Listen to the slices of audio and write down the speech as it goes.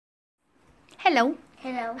Hello.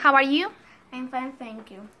 Hello. How are you? I'm fine, thank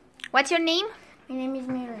you. What's your name? My name is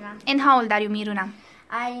Miruna. And how old are you, Miruna?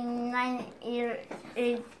 I'm 9 years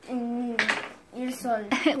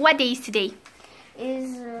old. What day is today?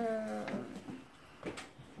 It's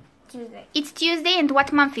Tuesday. It's Tuesday, and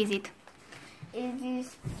what month is it? It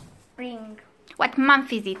is spring. What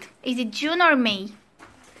month is it? Is it June or May?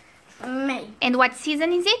 May. And what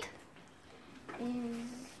season is it? Is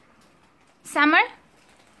Summer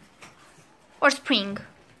or spring?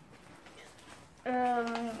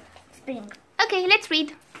 spring. Okay, let's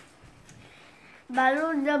read.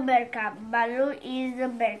 Baloo the bear cub. Baloo is the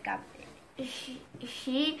bear cub.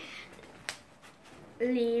 She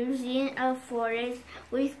lives in a forest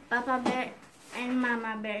with Papa Bear and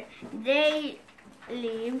Mama Bear. They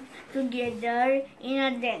live together in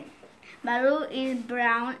a den. Baloo is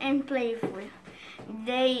brown and playful.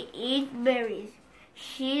 They eat berries.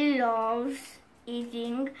 She loves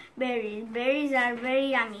eating berries. Berries are very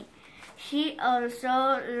yummy. She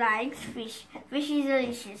also likes fish. Fish is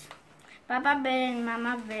delicious. Papa Bear and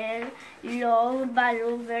Mama Bear love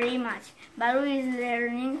Baloo very much. Baloo is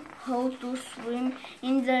learning how to swim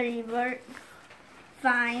in the river,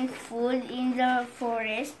 find food in the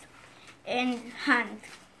forest, and hunt.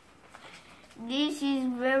 This is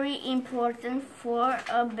very important for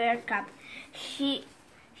a bear cub. He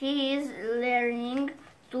is learning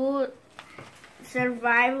to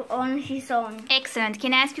survive on his own. Excellent.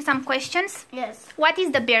 Can I ask you some questions? Yes. What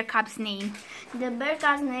is the bear cub's name? The bear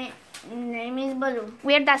cub's name is Baloo.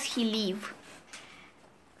 Where does he live?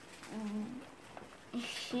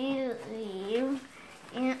 She lives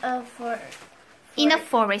in a forest. In a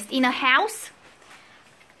forest. In a house?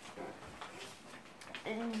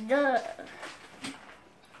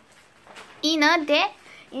 In a day?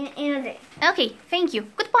 In a day. Okay, thank you.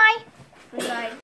 Goodbye. Goodbye.